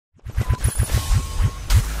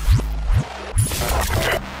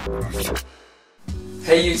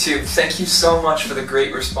Hey YouTube, thank you so much for the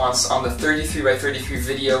great response on the 33x33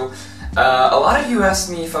 video. A lot of you asked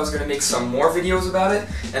me if I was going to make some more videos about it,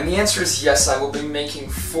 and the answer is yes, I will be making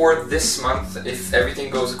 4 this month if everything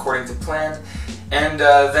goes according to plan, and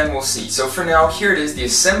then we'll see. So for now, here it is, the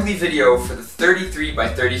assembly video for the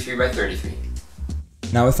 33x33x33.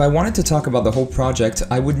 Now if I wanted to talk about the whole project,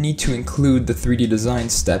 I would need to include the 3D design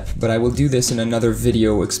step, but I will do this in another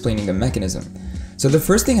video explaining the mechanism. So the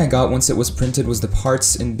first thing I got once it was printed was the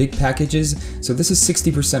parts in big packages, so this is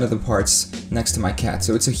 60% of the parts next to my cat,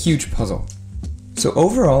 so it's a huge puzzle. So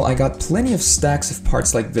overall, I got plenty of stacks of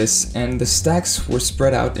parts like this, and the stacks were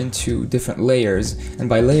spread out into different layers, and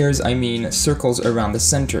by layers I mean circles around the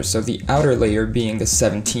center, so the outer layer being the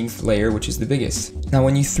 17th layer, which is the biggest. Now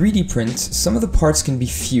when you 3D print, some of the parts can be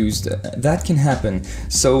fused. That can happen,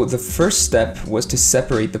 so the first step was to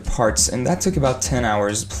separate the parts, and that took about 10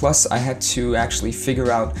 hours, plus I had to actually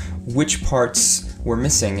figure out which parts were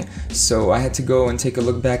missing, so I had to go and take a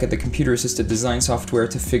look back at the computer-assisted design software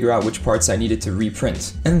to figure out which parts I needed to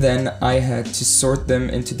reprint. And then I had to sort them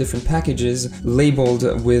into different packages labeled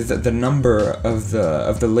with the number of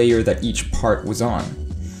the layer that each part was on.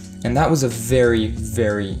 And that was a very,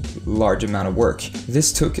 very large amount of work.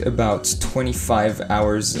 This took about 25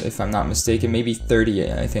 hours, if I'm not mistaken, maybe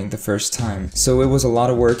 30 I think the first time. So it was a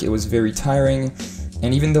lot of work, it was very tiring.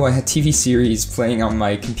 And even though I had TV series playing on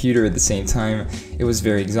my computer at the same time, it was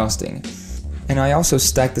very exhausting. And I also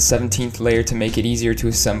stacked the 17th layer to make it easier to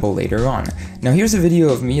assemble later on. Now here's a video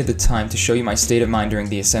of me at the time to show you my state of mind during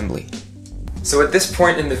the assembly. So at this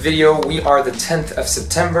point in the video, we are the 10th of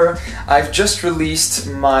September. I've just released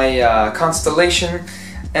my constellation,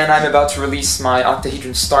 and I'm about to release my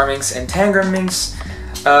octahedron star minx and tangram minx.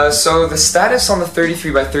 So the status on the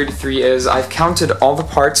 33x33 is I've counted all the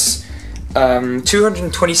parts.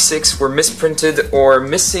 226 were misprinted or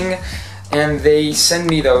missing, and they send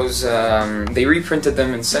me those, they reprinted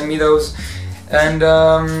them and send me those. And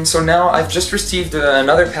so now I've just received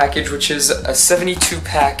another package, which is a 72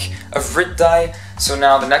 pack of RIT dye. So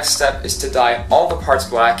now the next step is to dye all the parts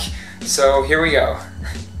black. So here we go.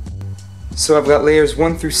 So I've got layers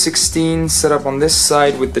 1 through 16 set up on this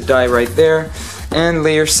side with the dye right there, and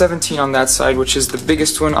layer 17 on that side, which is the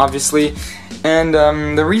biggest one obviously. And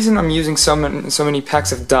the reason I'm using so many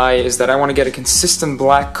packs of dye is that I want to get a consistent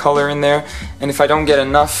black color in there, and if I don't get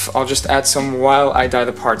enough, I'll just add some while I dye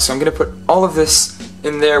the parts. So I'm going to put all of this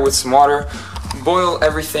in there with some water, boil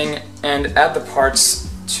everything, and add the parts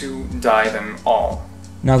to dye them all.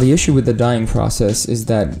 Now the issue with the dyeing process is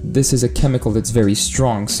that this is a chemical that's very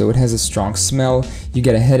strong, so it has a strong smell. You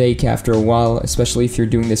get a headache after a while, especially if you're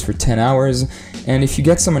doing this for 10 hours, and if you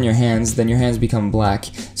get some on your hands, then your hands become black.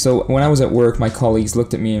 So when I was at work, my colleagues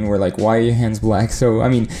looked at me and were like, why are your hands black? So I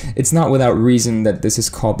mean, it's not without reason that this is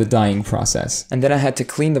called the dyeing process. And then I had to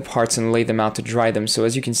clean the parts and lay them out to dry them, so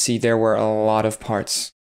as you can see, there were a lot of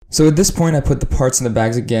parts. So at this point I put the parts in the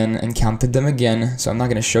bags again and counted them again, so I'm not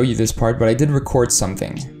going to show you this part, but I did record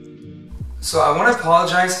something. So I want to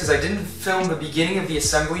apologize because I didn't film the beginning of the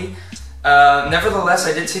assembly. Nevertheless,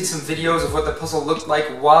 I did take some videos of what the puzzle looked like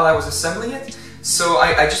while I was assembling it. So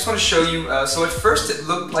I just want to show you, so at first it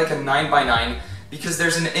looked like a 9x9 because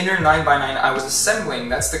there's an inner 9x9 I was assembling.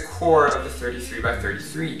 That's the core of the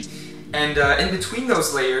 33x33. And in between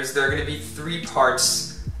those layers there are going to be 3 parts.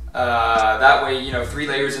 That way, you know, 3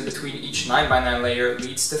 layers in between each 9x9 layer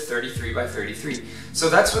leads to 33x33. So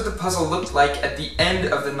that's what the puzzle looked like at the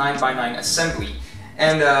end of the 9x9 assembly.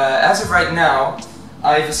 And as of right now,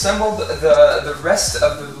 I've assembled the rest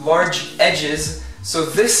of the large edges. So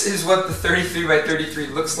this is what the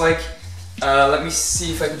 33x33 looks like. Let me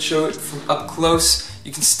see if I can show it from up close.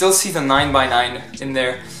 You can still see the 9x9 in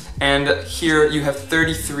there. And here you have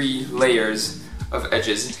 33 layers of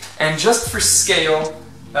edges. And just for scale,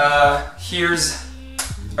 here's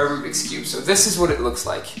a Rubik's Cube. So this is what it looks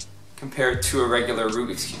like compared to a regular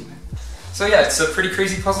Rubik's Cube. So yeah, it's a pretty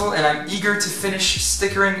crazy puzzle, and I'm eager to finish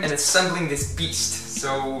stickering and assembling this beast.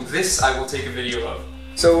 So this I will take a video of.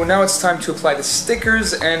 So now it's time to apply the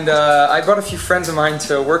stickers, and I brought a few friends of mine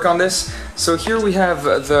to work on this. So here we have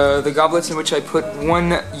the goblets in which I put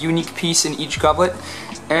one unique piece in each goblet,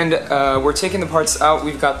 and we're taking the parts out.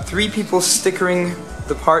 We've got 3 people stickering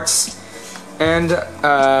the parts. And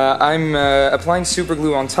I'm applying super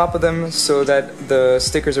glue on top of them so that the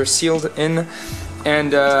stickers are sealed in.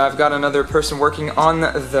 And I've got another person working on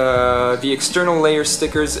the external layer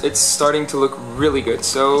stickers. It's starting to look really good.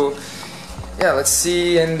 So yeah, let's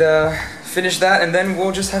see and finish that, and then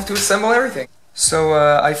we'll just have to assemble everything. So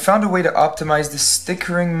I found a way to optimize the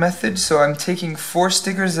stickering method. So I'm taking 4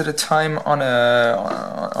 stickers at a time on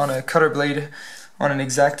a cutter blade on an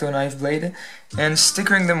X-Acto knife blade and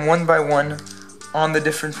stickering them one by one on the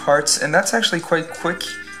different parts, and that's actually quite quick.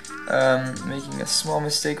 Making a small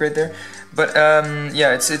mistake right there, but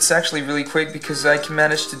yeah, it's actually really quick because I can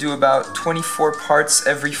manage to do about 24 parts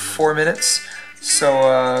every 4 minutes. So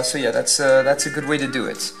yeah, that's a good way to do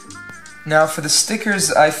it. Now for the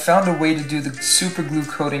stickers, I found a way to do the super glue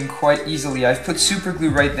coating quite easily. I've put super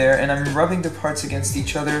glue right there, and I'm rubbing the parts against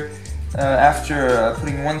each other after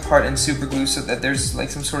putting one part in super glue so that there's like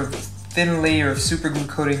some sort of thin layer of super glue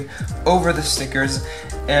coating over the stickers,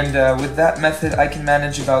 and with that method I can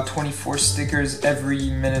manage about 24 stickers every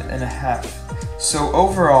minute and a half. So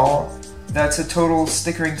overall, that's a total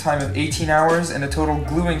stickering time of 18 hours and a total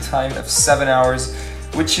gluing time of 7 hours,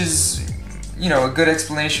 which is, you know, a good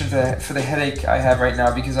explanation for the headache I have right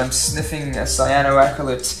now because I'm sniffing a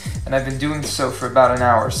cyanoacrylate and I've been doing so for about an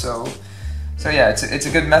hour. So yeah, it's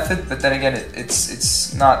a good method, but then again,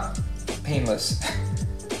 it's not painless.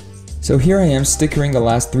 So here I am stickering the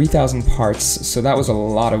last 3,000 parts, so that was a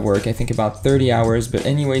lot of work, I think about 30 hours, but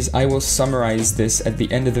anyways, I will summarize this at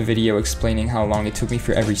the end of the video explaining how long it took me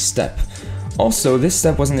for every step. Also, this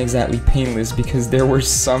step wasn't exactly painless because there were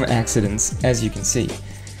some accidents, as you can see.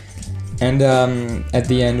 And at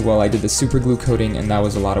the end, well, I did the super glue coating, and that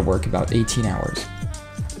was a lot of work, about 18 hours.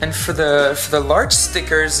 And for the large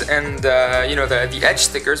stickers and you know, the edge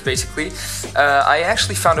stickers basically, I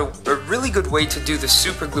actually found a really good way to do the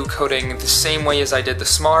super glue coating the same way as I did the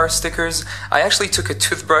smaller stickers. I actually took a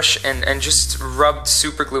toothbrush and just rubbed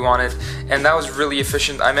super glue on it, and that was really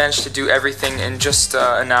efficient. I managed to do everything in just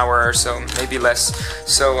an hour or so, maybe less.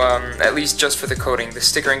 So at least just for the coating, the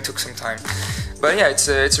stickering took some time. But yeah, it's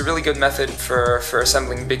a really good method for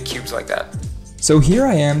assembling big cubes like that. So here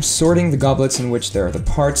I am sorting the goblets in which there are the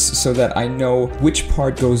parts so that I know which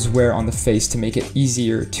part goes where on the face to make it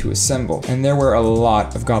easier to assemble. And there were a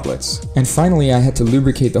lot of goblets. And finally I had to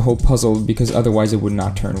lubricate the whole puzzle because otherwise it would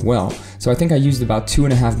not turn well. So I think I used about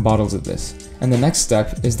 2.5 bottles of this. And the next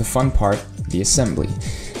step is the fun part, the assembly.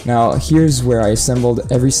 Now here's where I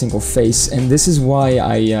assembled every single face, and this is why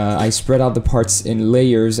I spread out the parts in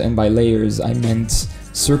layers, and by layers I meant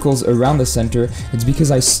circles around the center. It's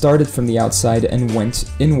because I started from the outside and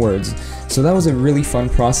went inwards. So that was a really fun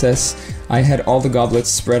process. I had all the goblets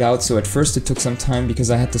spread out, so at first it took some time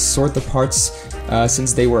because I had to sort the parts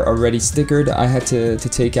since they were already stickered. I had to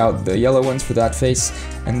take out the yellow ones for that face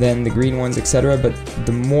and then the green ones, etc. But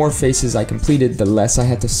the more faces I completed, the less I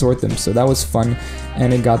had to sort them. So that was fun,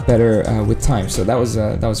 and it got better with time. So that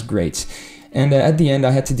was great. And at the end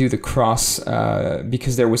I had to do the cross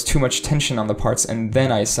because there was too much tension on the parts, and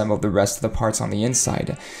then I assembled the rest of the parts on the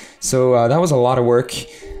inside. So that was a lot of work.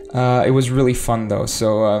 It was really fun though,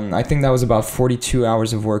 so I think that was about 42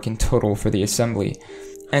 hours of work in total for the assembly.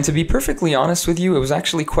 And to be perfectly honest with you, it was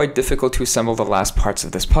actually quite difficult to assemble the last parts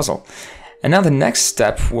of this puzzle. And now the next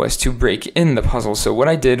step was to break in the puzzle. So what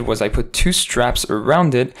I did was I put 2 straps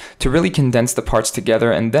around it to really condense the parts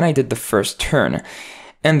together, and then I did the first turn.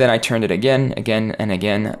 And then I turned it again, and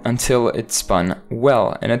again, until it spun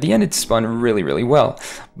well. And at the end it spun really, really well.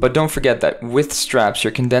 But don't forget that with straps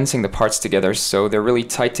you're condensing the parts together, so they're really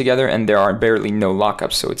tight together and there are barely no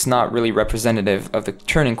lockups, so it's not really representative of the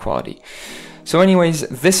turning quality. So anyways,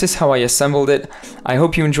 this is how I assembled it. I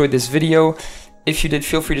hope you enjoyed this video. If you did,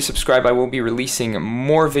 feel free to subscribe. I will be releasing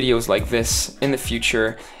more videos like this in the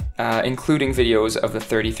future, including videos of the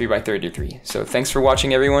 33x33. So thanks for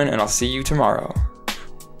watching everyone, and I'll see you tomorrow.